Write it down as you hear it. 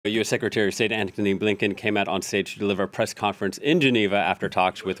U.S. Secretary of State Antony Blinken came out on stage to deliver a press conference in Geneva after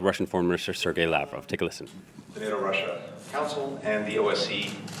talks with Russian Foreign Minister Sergei Lavrov. Take a listen. The NATO-Russia Council and the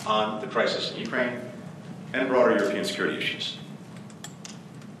OSCE on the crisis in Ukraine and broader European security issues.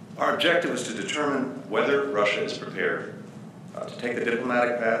 Our objective is to determine whether Russia is prepared to take the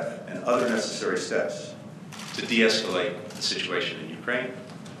diplomatic path and other necessary steps to de-escalate the situation in Ukraine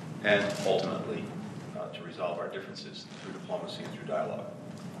and ultimately to resolve our differences through diplomacy and through dialogue.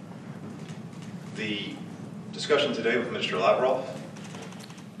 The discussion today with Minister Lavrov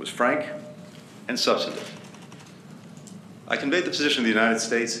was frank and substantive. I conveyed the position of the United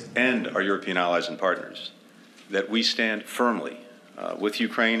States and our European allies and partners that we stand firmly with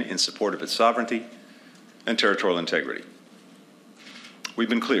Ukraine in support of its sovereignty and territorial integrity. We've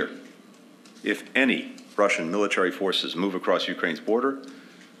been clear. If any Russian military forces move across Ukraine's border,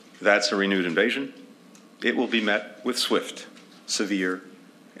 that's a renewed invasion. It will be met with swift, severe,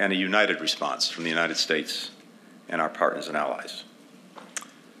 and a united response from the United States and our partners and allies.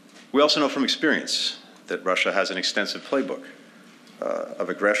 We also know from experience that Russia has an extensive playbook of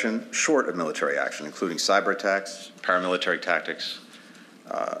aggression short of military action, including cyber attacks, paramilitary tactics,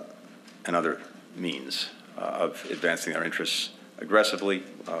 and other means of advancing our interests aggressively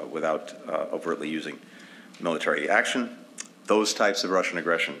without overtly using military action. Those types of Russian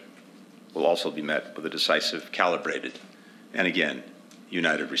aggression will also be met with a decisive, calibrated, and again,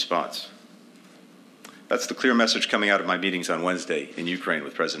 united response. That's the clear message coming out of my meetings on Wednesday in Ukraine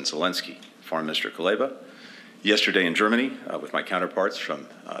with President Zelensky, Foreign Minister Kuleba, yesterday in Germany with my counterparts from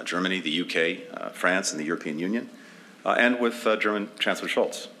Germany, the UK, France, and the European Union, and with German Chancellor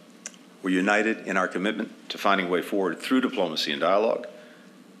Scholz. We're united in our commitment to finding a way forward through diplomacy and dialogue,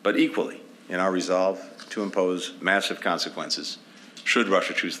 but equally in our resolve to impose massive consequences should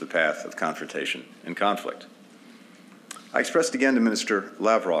Russia choose the path of confrontation and conflict. I expressed again to Minister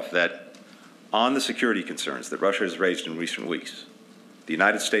Lavrov that on the security concerns that Russia has raised in recent weeks, the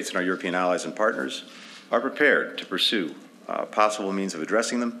United States and our European allies and partners are prepared to pursue possible means of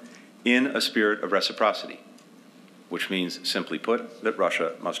addressing them in a spirit of reciprocity, which means, simply put, that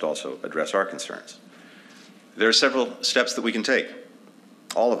Russia must also address our concerns. There are several steps that we can take,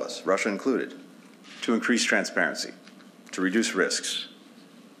 all of us, Russia included, to increase transparency, to reduce risks,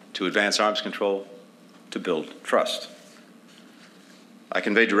 to advance arms control, to build trust. I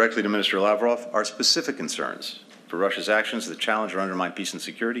conveyed directly to Minister Lavrov our specific concerns for Russia's actions that challenge or undermine peace and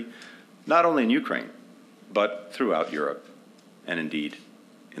security, not only in Ukraine, but throughout Europe and indeed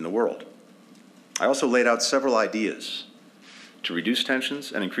in the world. I also laid out several ideas to reduce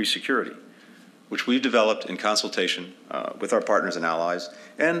tensions and increase security, which we've developed in consultation with our partners and allies,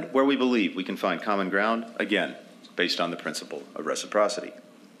 and where we believe we can find common ground, again, based on the principle of reciprocity.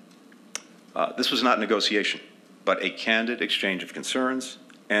 This was not negotiation, but a candid exchange of concerns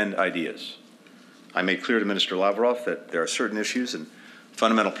and ideas. I made clear to Minister Lavrov that there are certain issues and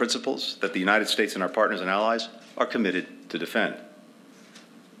fundamental principles that the United States and our partners and allies are committed to defend.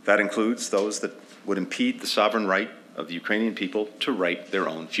 That includes those that would impede the sovereign right of the Ukrainian people to write their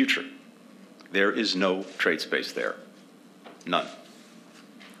own future. There is no trade space there, none.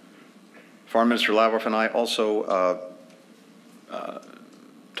 Foreign Minister Lavrov and I also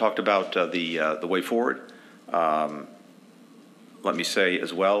talked about the way forward. Let me say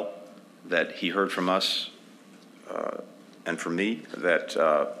as well that he heard from us and from me that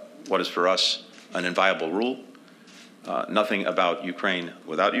what is for us an inviolable rule, nothing about Ukraine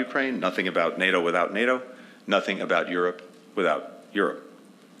without Ukraine, nothing about NATO without NATO, nothing about Europe without Europe.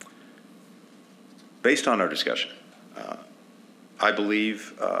 Based on our discussion, I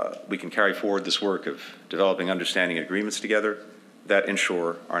believe we can carry forward this work of developing understanding agreements together that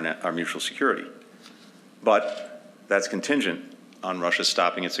ensure our mutual security. But that's contingent on Russia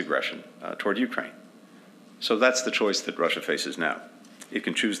stopping its aggression toward Ukraine. So that's the choice that Russia faces now. It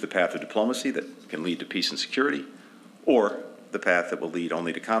can choose the path of diplomacy that can lead to peace and security, or the path that will lead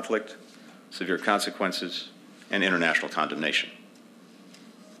only to conflict, severe consequences, and international condemnation.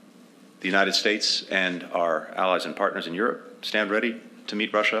 The United States and our allies and partners in Europe stand ready to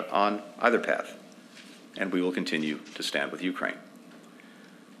meet Russia on either path, and we will continue to stand with Ukraine.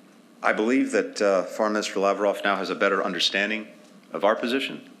 I believe that Foreign Minister Lavrov now has a better understanding of our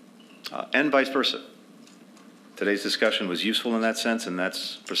position, and vice versa. Today's discussion was useful in that sense, and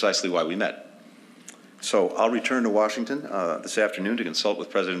that's precisely why we met. So I'll return to Washington this afternoon to consult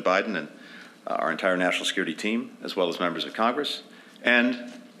with President Biden and our entire national security team, as well as members of Congress,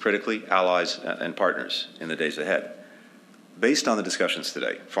 and critically, allies and partners in the days ahead. Based on the discussions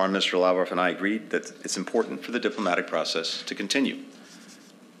today, Foreign Minister Lavrov and I agreed that it's important for the diplomatic process to continue.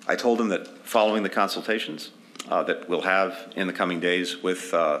 I told him that following the consultations, that we'll have in the coming days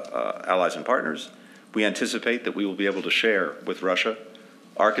with allies and partners, we anticipate that we will be able to share with Russia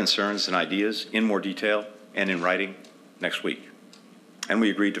our concerns and ideas in more detail and in writing next week. And we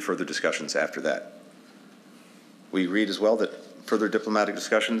agreed to further discussions after that. We agreed as well that further diplomatic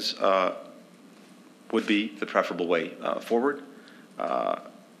discussions would be the preferable way forward.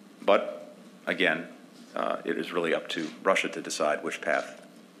 But again, it is really up to Russia to decide which path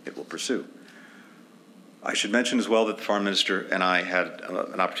it will pursue. I should mention as well that the Foreign Minister and I had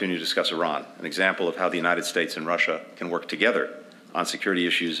an opportunity to discuss Iran, an example of how the United States and Russia can work together on security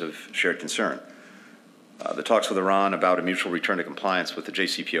issues of shared concern. The talks with Iran about a mutual return to compliance with the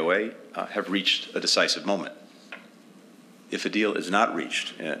JCPOA have reached a decisive moment. If a deal is not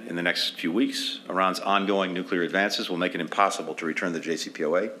reached in the next few weeks, Iran's ongoing nuclear advances will make it impossible to return to the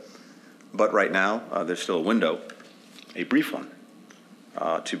JCPOA. But right now, there's still a window, a brief one,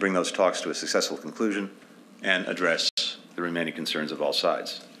 to bring those talks to a successful conclusion and address the remaining concerns of all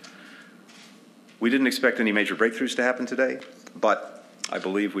sides. We didn't expect any major breakthroughs to happen today, but I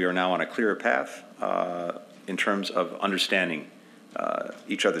believe we are now on a clearer path in terms of understanding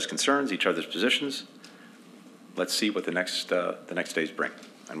each other's concerns, each other's positions. Let's see what the next days bring.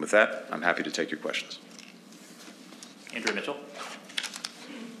 And with that, I'm happy to take your questions. Andrew Mitchell.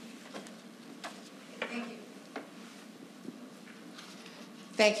 Thank you.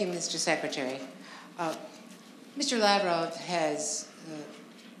 Thank you, Mr. Secretary. Mr. Lavrov has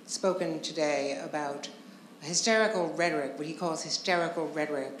spoken today about hysterical rhetoric, what he calls hysterical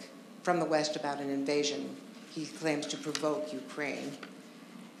rhetoric from the West about an invasion he claims to provoke Ukraine.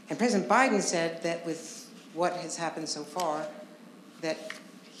 And President Biden said that with what has happened so far, that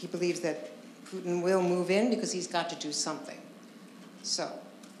he believes that Putin will move in because he's got to do something. So,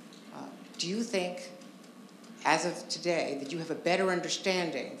 do you think, as of today, that you have a better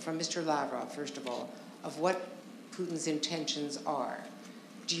understanding from Mr. Lavrov, first of all, of what Putin's intentions are?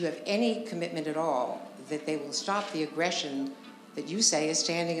 Do you have any commitment at all that they will stop the aggression that you say is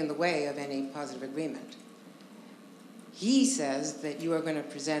standing in the way of any positive agreement? He says that you are going to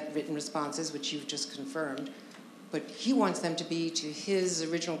present written responses, which you've just confirmed, but he wants them to be to his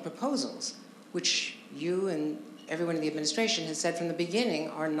original proposals, which you and everyone in the administration has said from the beginning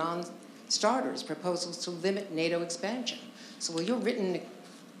are non-starters, proposals to limit NATO expansion. So will your written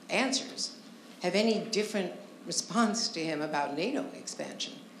answers have any different response to him about NATO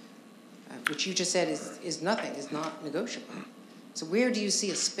expansion, which you just said is nothing, is not negotiable? So where do you see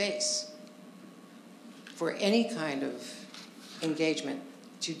a space for any kind of engagement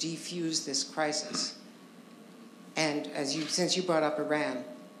to defuse this crisis? And since you brought up Iran,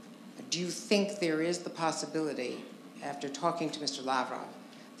 do you think there is the possibility, after talking to Mr. Lavrov,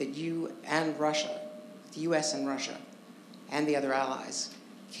 that you and Russia, the U.S. and Russia, and the other allies,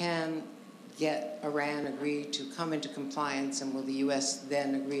 can get Iran agreed to come into compliance, and will the U.S.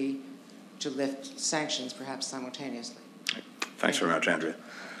 then agree to lift sanctions, perhaps simultaneously? Thanks very much, Andrea.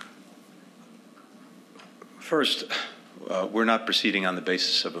 First, we're not proceeding on the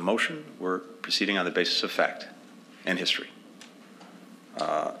basis of emotion. We're proceeding on the basis of fact and history.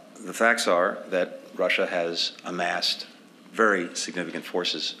 The facts are that Russia has amassed very significant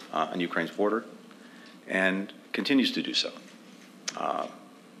forces on Ukraine's border and continues to do so.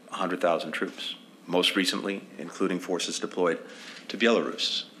 100,000 troops, most recently including forces deployed to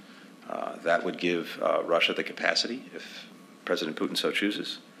Belarus. That would give Russia the capacity, if President Putin so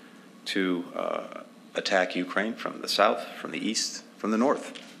chooses, to attack Ukraine from the south, from the east, from the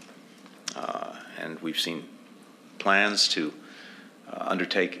north. And we've seen plans to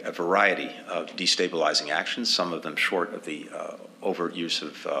undertake a variety of destabilizing actions, some of them short of the overt use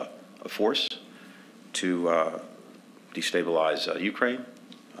of force, to destabilize Ukraine,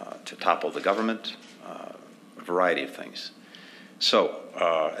 to topple the government, a variety of things. So,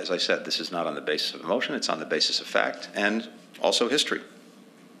 as I said, this is not on the basis of emotion, it's on the basis of fact and also history.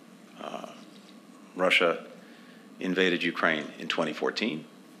 Russia invaded Ukraine in 2014,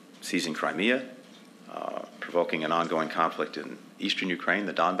 seizing Crimea, provoking an ongoing conflict in eastern Ukraine,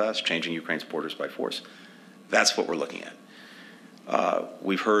 the Donbass, changing Ukraine's borders by force. That's what we're looking at.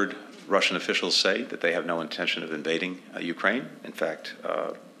 We've heard Russian officials say that they have no intention of invading Ukraine. In fact,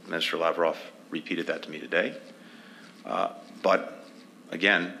 Minister Lavrov repeated that to me today. But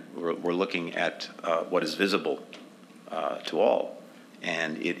again, we're looking at what is visible to all,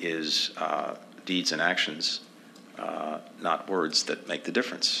 and it is deeds and actions, not words, that make the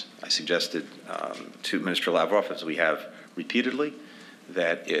difference. I suggested to Minister Lavrov, as we have repeatedly,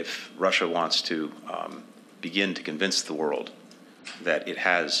 that if Russia wants to begin to convince the world that it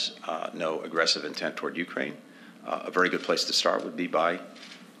has no aggressive intent toward Ukraine, a very good place to start would be by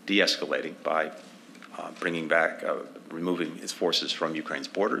de-escalating, by bringing back, removing its forces from Ukraine's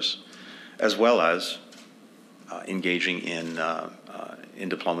borders, as well as engaging in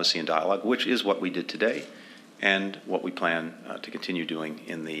diplomacy and dialogue, which is what we did today and what we plan to continue doing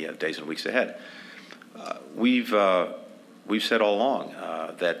in the days and weeks ahead. We've said all along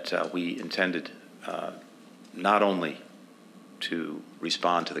that we intended not only to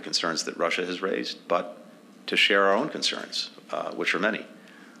respond to the concerns that Russia has raised, but to share our own concerns, which are many,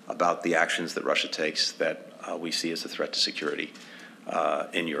 about the actions that Russia takes that we see as a threat to security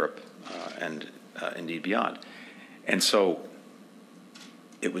in Europe and indeed beyond. And so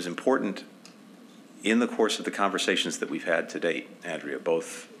it was important in the course of the conversations that we've had to date, Andrea,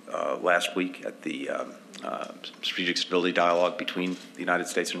 both last week at the Strategic Stability Dialogue between the United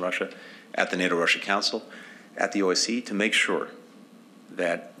States and Russia, at the NATO-Russia Council, at the OSCE, to make sure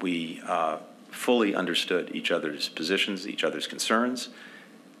that we fully understood each other's positions, each other's concerns.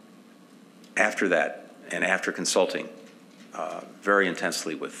 After that, and after consulting very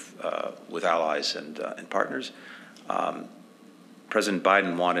intensely with allies and partners, President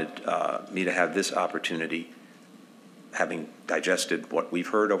Biden wanted me to have this opportunity, having digested what we've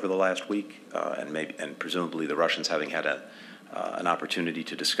heard over the last week, and presumably the Russians having had an opportunity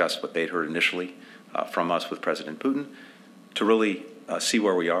to discuss what they'd heard initially from us with President Putin, to really see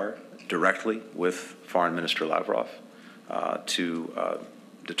where we are directly with Foreign Minister Lavrov, to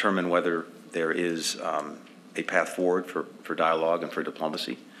determine whether there is a path forward for dialogue and for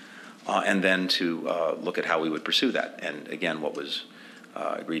diplomacy, and then to look at how we would pursue that. And again, what was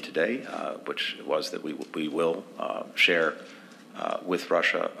agreed today, which was that we will share with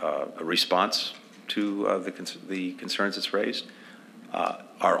Russia a response to the concerns it's raised,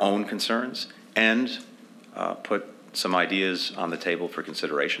 our own concerns, and put some ideas on the table for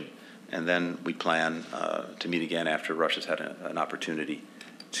consideration. And then we plan to meet again after Russia's had an opportunity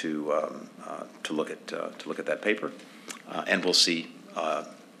to look at that paper, and we'll see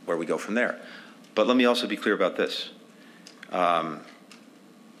where we go from there. But let me also be clear about this. To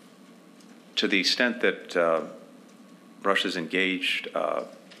the extent that Russia's engaged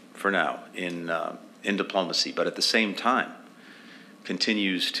for now in diplomacy, but at the same time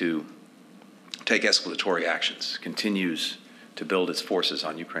continues to take escalatory actions, continues to build its forces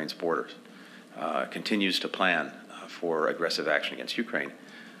on Ukraine's borders, continues to plan for aggressive action against Ukraine,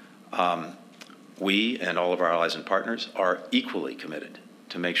 we and all of our allies and partners are equally committed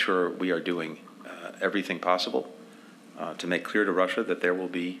to make sure we are doing everything possible to make clear to Russia that there will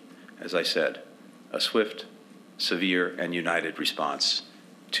be, as I said, a swift, severe, and united response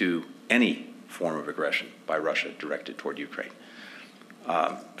to any form of aggression by Russia directed toward Ukraine.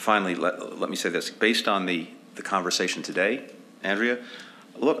 Finally, let me say this. Based on the conversation today, Andrea,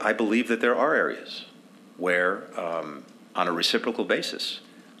 look, I believe that there are areas where, on a reciprocal basis,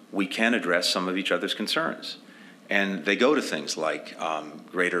 we can address some of each other's concerns. And they go to things like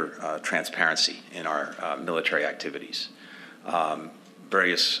greater transparency in our military activities,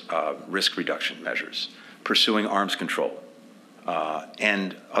 various risk reduction measures, pursuing arms control,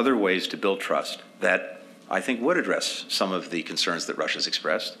 and other ways to build trust that I think would address some of the concerns that Russia's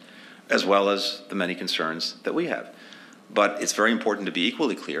expressed, as well as the many concerns that we have. But it's very important to be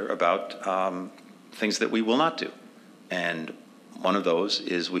equally clear about things that we will not do. And one of those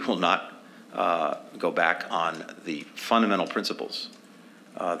is we will not go back on the fundamental principles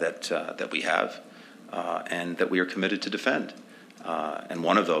that we have and that we are committed to defend. And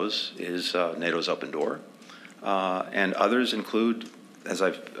one of those is NATO's open door. And others include, as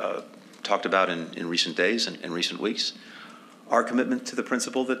I've talked about in recent days and in recent weeks, our commitment to the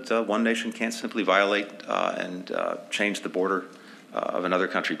principle that one nation can't simply violate and change the border of another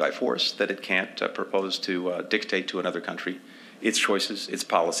country by force, that it can't propose to dictate to another country its choices, its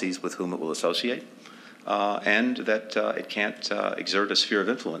policies, with whom it will associate, and that it can't exert a sphere of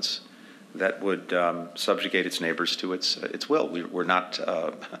influence that would subjugate its neighbors to its will. We're not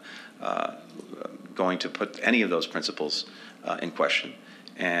going to put any of those principles in question,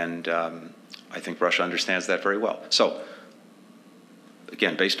 and I think Russia understands that very well. So,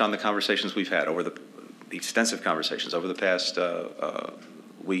 again, based on the conversations we've had over the extensive conversations over the past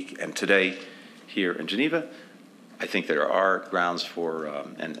week and today here in Geneva, I think there are grounds for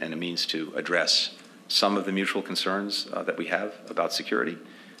and a means to address some of the mutual concerns that we have about security.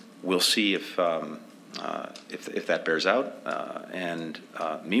 We'll see if that bears out, and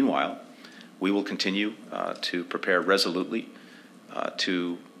meanwhile, we will continue to prepare resolutely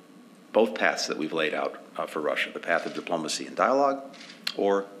to both paths that we've laid out for Russia: the path of diplomacy and dialogue,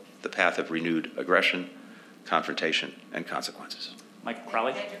 or the path of renewed aggression, confrontation, and consequences. Michael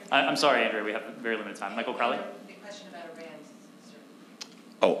Crowley? I'm sorry, Andrew, we have very limited time. Michael Crowley? The question about Iran, sir.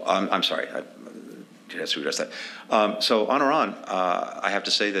 Oh, I'm sorry. has to address that. So on Iran, I have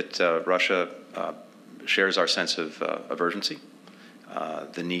to say that Russia shares our sense of urgency,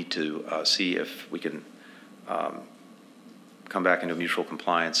 the need to see if we can come back into mutual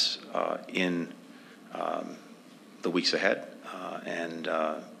compliance in the weeks ahead. And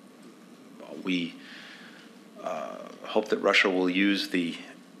we hope that Russia will use the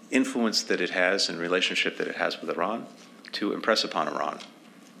influence that it has and relationship that it has with Iran to impress upon Iran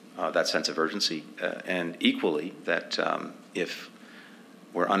that sense of urgency, and equally that if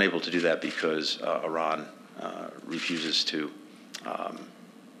we're unable to do that because Iran refuses to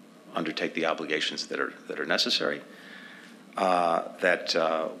undertake the obligations that are necessary,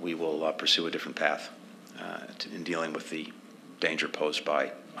 that we will pursue a different path in dealing with the danger posed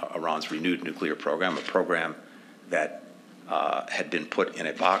by Iran's renewed nuclear program, a program that had been put in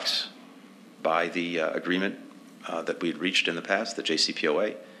a box by the agreement that we had reached in the past, the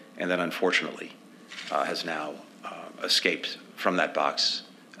JCPOA, and that unfortunately has now escaped from that box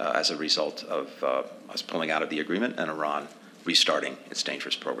as a result of us pulling out of the agreement and Iran restarting its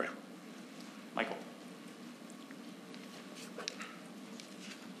dangerous program. Michael.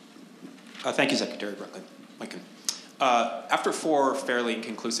 Thank you, Secretary Blinken. After 4 fairly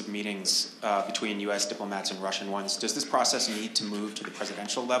inconclusive meetings between U.S. diplomats and Russian ones, does this process need to move to the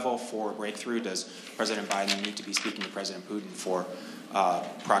presidential level for a breakthrough? Does President Biden need to be speaking to President Putin for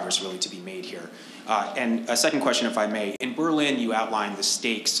progress really to be made here? And a second question, if I may. In Berlin, you outlined the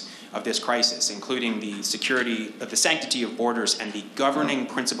stakes of this crisis, including the security, the sanctity of borders and the governing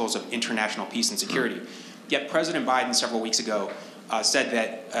principles of international peace and security. Yet President Biden several weeks ago said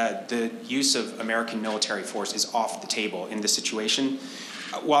that the use of American military force is off the table in this situation.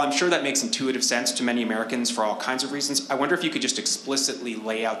 While I'm sure that makes intuitive sense to many Americans for all kinds of reasons, I wonder if you could just explicitly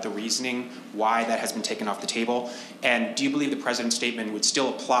lay out the reasoning why that has been taken off the table. And do you believe the president's statement would still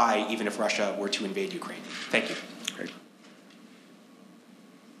apply even if Russia were to invade Ukraine? Thank you. Great.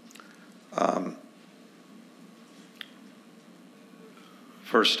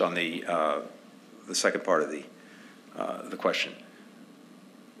 First, on the second part of the question,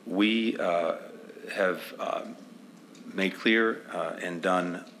 we have made clear and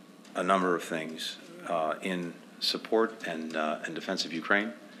done a number of things in support and defense of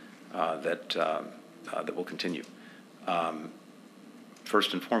Ukraine that will continue.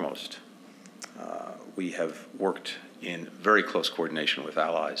 First and foremost, we have worked in very close coordination with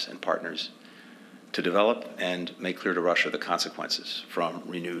allies and partners to develop and make clear to Russia the consequences from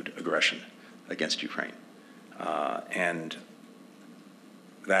renewed aggression against Ukraine. And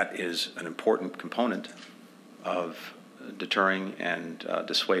that is an important component of deterring and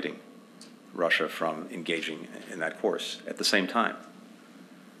dissuading Russia from engaging in that course. At the same time,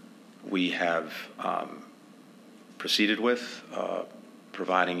 we have proceeded with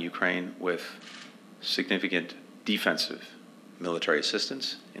providing Ukraine with significant defensive military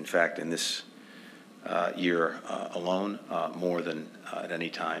assistance. In fact, in this year alone, more than at any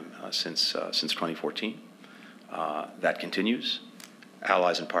time since 2014. That continues.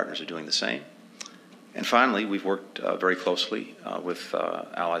 Allies and partners are doing the same. And finally, we've worked very closely with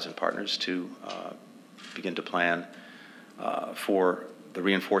allies and partners to begin to plan for the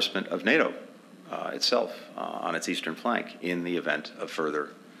reinforcement of NATO itself on its eastern flank in the event of further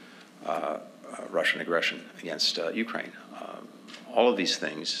Russian aggression against Ukraine. All of these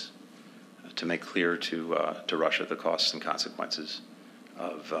things to make clear to Russia the costs and consequences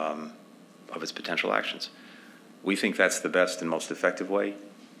of its potential actions. We think that's the best and most effective way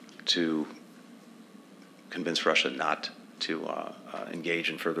to convince Russia not to engage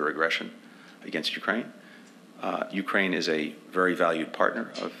in further aggression against Ukraine. Ukraine is a very valued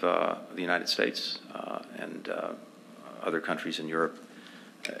partner of the United States and other countries in Europe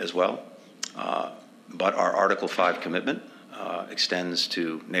as well. But our Article 5 commitment extends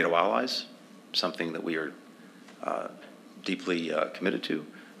to NATO allies, something that we are deeply committed to.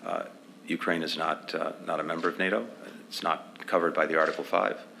 Ukraine is not a member of NATO. It's not covered by the Article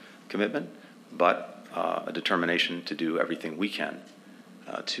 5 commitment, but a determination to do everything we can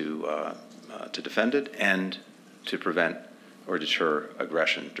to defend it and to prevent or deter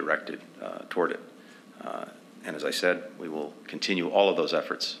aggression directed toward it. And as I said, we will continue all of those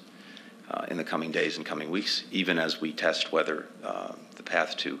efforts in the coming days and coming weeks, even as we test whether the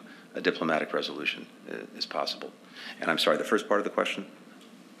path to a diplomatic resolution is possible. And I'm sorry, the first part of the question?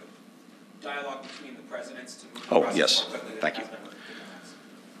 Dialogue between the presidents to move Oh, yes. Thank you.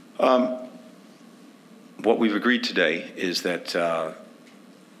 What we've agreed today is that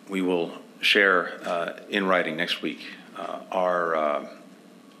we will share in writing next week our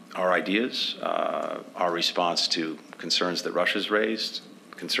ideas, our response to concerns that Russia's raised,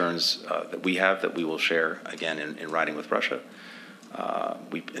 concerns that we have that we will share, again, in writing with Russia.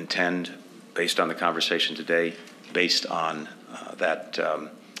 We intend, based on the conversation today, based on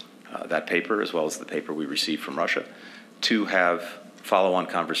that paper, as well as the paper we received from Russia, to have follow-on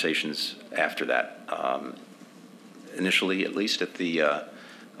conversations after that. Initially, at least, at the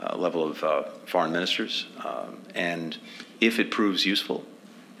level of foreign ministers. And if it proves useful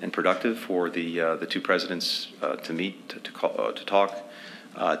and productive for the two presidents to meet, to talk,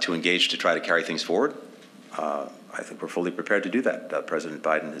 to engage, to try to carry things forward, I think we're fully prepared to do that. President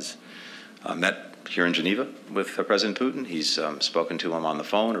Biden has met here in Geneva with President Putin. He's spoken to him on the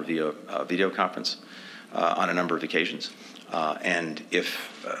phone or via video conference on a number of occasions. And if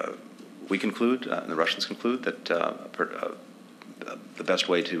we conclude, and the Russians conclude, that the best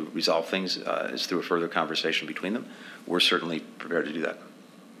way to resolve things is through a further conversation between them, we're certainly prepared to do that.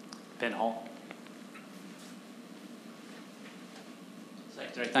 Ben Hall.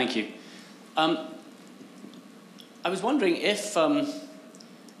 Secretary, thank you. I was wondering if,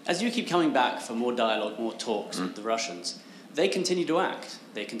 as you keep coming back for more dialogue, more talks with the Russians, they continue to act.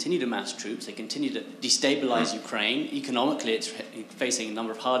 They continue to mass troops. They continue to destabilize Ukraine. Economically, it's facing a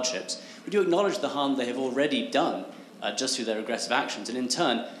number of hardships. Would you acknowledge the harm they have already done just through their aggressive actions? And in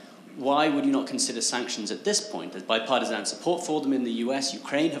turn, why would you not consider sanctions at this point? There's bipartisan support for them in the US.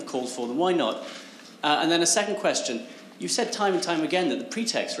 Ukraine have called for them. Why not? And then a second question. You've said time and time again that the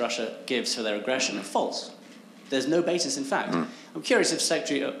pretext Russia gives for their aggression are false. There's no basis, in fact. I'm curious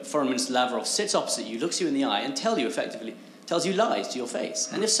if Foreign Minister Lavrov sits opposite you, looks you in the eye, and tells you lies to your face.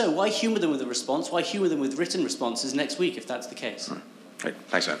 And if so, why humour them with a response? Why humour them with written responses next week, if that's the case? Right.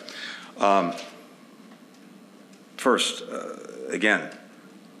 Thanks, Anne. First, again,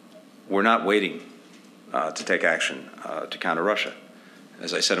 we're not waiting to take action to counter Russia.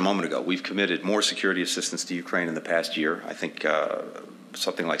 As I said a moment ago, we've committed more security assistance to Ukraine in the past year, I think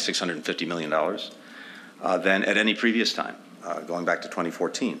something like $650 million, than at any previous time, going back to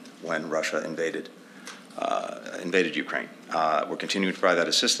 2014 when Russia invaded Ukraine. We're continuing to provide that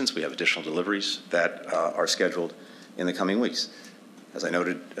assistance. We have additional deliveries that are scheduled in the coming weeks. As I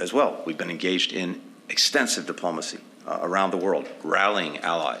noted as well, we've been engaged in extensive diplomacy around the world, rallying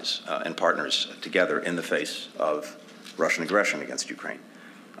allies and partners together in the face of Russian aggression against Ukraine.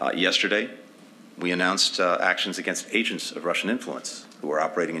 Yesterday, we announced actions against agents of Russian influence who are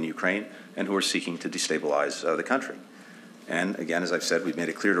operating in Ukraine and who are seeking to destabilize the country. And again, as I've said, we've made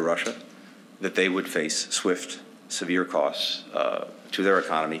it clear to Russia that they would face swift, severe costs to their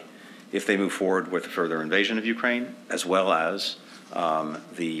economy if they move forward with a further invasion of Ukraine, as well as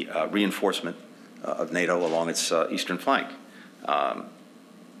the reinforcement of NATO along its eastern flank.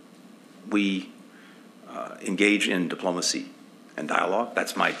 We engage in diplomacy and dialogue.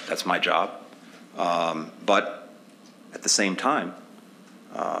 That's my job. But at the same time,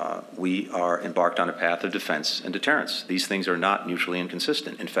 we are embarked on a path of defense and deterrence. These things are not mutually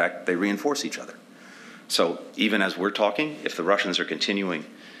inconsistent. In fact, they reinforce each other. So even as we're talking, if the Russians are continuing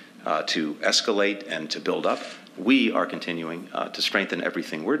to escalate and to build up, we are continuing to strengthen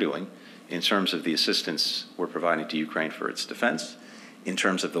everything we're doing in terms of the assistance we're providing to Ukraine for its defense, in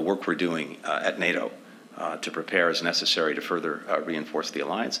terms of the work we're doing at NATO to prepare as necessary to further reinforce the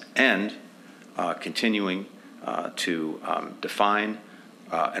alliance, and continuing to define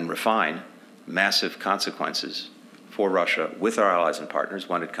and refine massive consequences for Russia with our allies and partners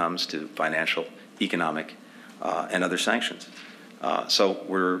when it comes to financial, economic, and other sanctions. So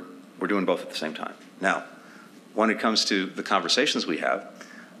we're doing both at the same time. Now, when it comes to the conversations we have,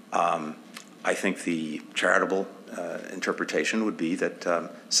 I think the charitable interpretation would be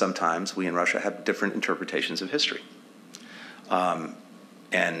that sometimes we in Russia have different interpretations of history.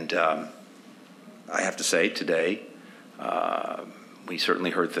 And I have to say today, we certainly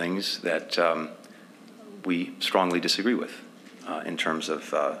heard things that we strongly disagree with in terms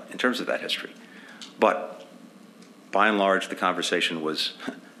of that history. But by and large, the conversation was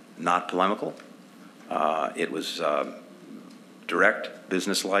not polemical. It was direct,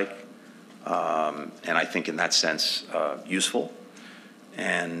 businesslike, and I think in that sense useful.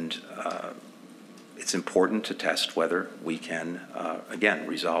 And it's important to test whether we can, again,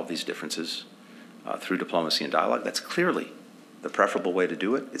 resolve these differences through diplomacy and dialogue. That's clearly the preferable way to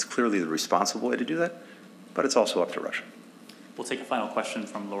do it. It's clearly the responsible way to do that, but it's also up to Russia. We'll take a final question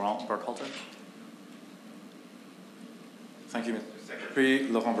from Laurent Burkhalter. Thank you, Mr. Secretary.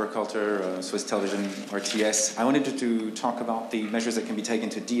 Laurent Burkhalter, Swiss Television, RTS. I wanted to talk about the measures that can be taken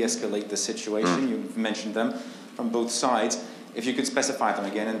to de-escalate the situation. You've mentioned them from both sides. If you could specify them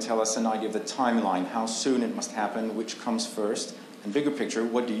again and tell us an idea of the timeline, how soon it must happen, which comes first, and bigger picture,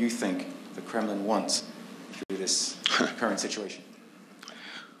 what do you think the Kremlin wants through this current situation?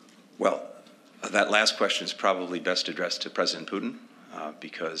 Well, that last question is probably best addressed to President Putin,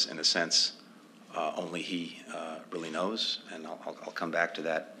 because in a sense, only he really knows, and I'll come back to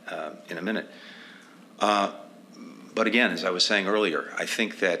that in a minute. But again, as I was saying earlier, I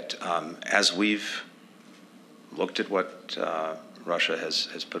think that as we've looked at what Russia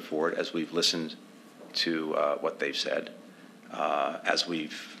has put forward, as we've listened to what they've said, as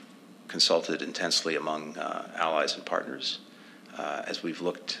we've consulted intensely among allies and partners, as we've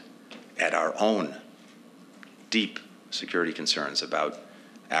looked at our own deep security concerns about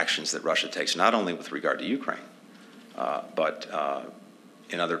actions that Russia takes, not only with regard to Ukraine, but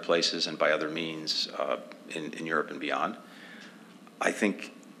in other places and by other means in Europe and beyond, I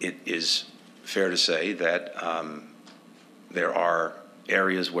think it is fair to say that there are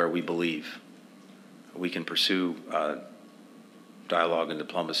areas where we believe we can pursue dialogue and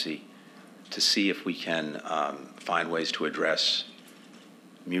diplomacy to see if we can find ways to address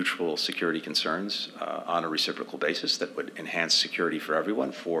mutual security concerns on a reciprocal basis that would enhance security for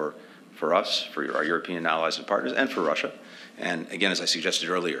everyone, for us, for our European allies and partners, and for Russia. And again, as I suggested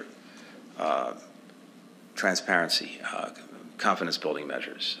earlier, transparency, confidence-building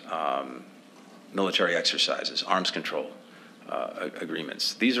measures, military exercises, arms control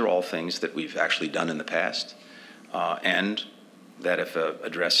agreements. These are all things that we've actually done in the past, and that, if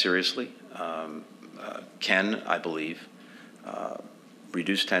addressed seriously, can, I believe,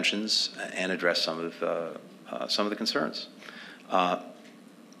 reduce tensions and address some of the concerns. But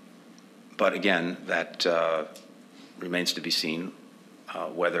again, that remains to be seen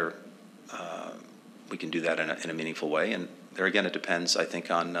whether we can do that in a meaningful way. And there again, it depends, I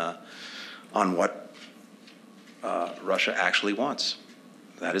think, on what Russia actually wants.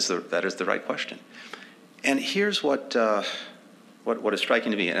 That is the right question. And here's what is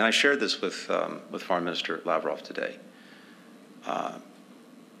striking to me, and I shared this with Foreign Minister Lavrov today.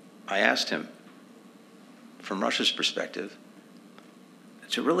 I asked him, from Russia's perspective,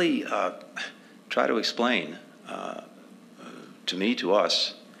 to really try to explain to me, to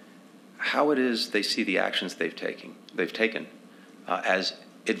us, how it is they see the actions they've taken as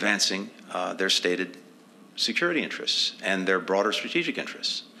advancing their stated security interests and their broader strategic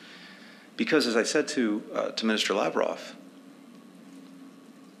interests. Because, as I said to Minister Lavrov,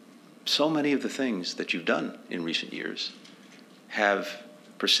 so many of the things that you've done in recent years have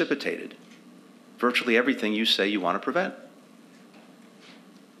precipitated virtually everything you say you want to prevent.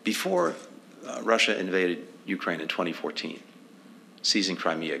 Before Russia invaded Ukraine in 2014, seizing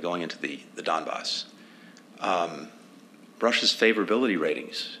Crimea, going into the Donbass, Russia's favorability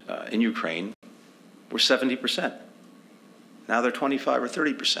ratings in Ukraine were 70%. Now they're 25 or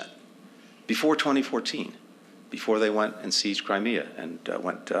 30%. Before 2014, before they went and seized Crimea and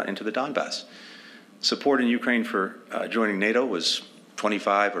went into the Donbass, support in Ukraine for joining NATO was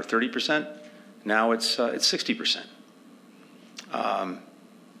 25 or 30%. Now it's 60%.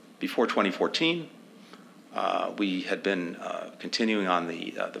 Before 2014, we had been continuing on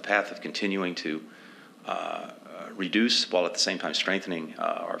the path of continuing to reduce, while at the same time strengthening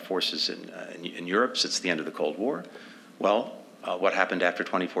our forces in Europe since the end of the Cold War. Well, what happened after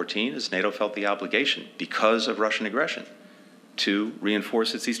 2014 is NATO felt the obligation, because of Russian aggression, to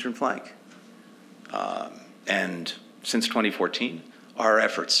reinforce its eastern flank. And since 2014, our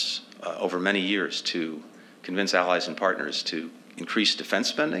efforts over many years to convince allies and partners to increase defense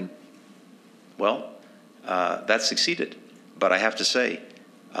spending, well, that succeeded. But I have to say,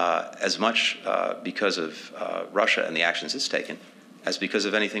 as much because of Russia and the actions it's taken as because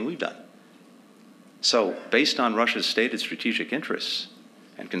of anything we've done. So based on Russia's stated strategic interests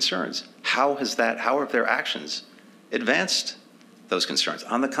and concerns, how have their actions advanced those concerns?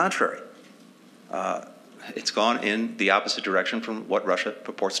 On the contrary, it's gone in the opposite direction from what Russia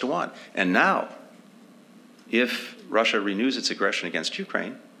purports to want. And now, if Russia renews its aggression against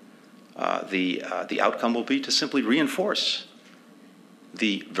Ukraine, the outcome will be to simply reinforce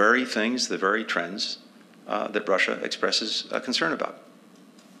the very things, the very trends that Russia expresses concern about.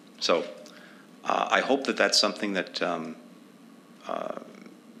 So I hope that that's something that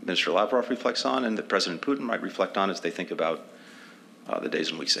Minister Lavrov reflects on and that President Putin might reflect on as they think about the days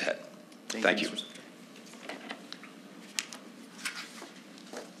and weeks ahead. Thank you.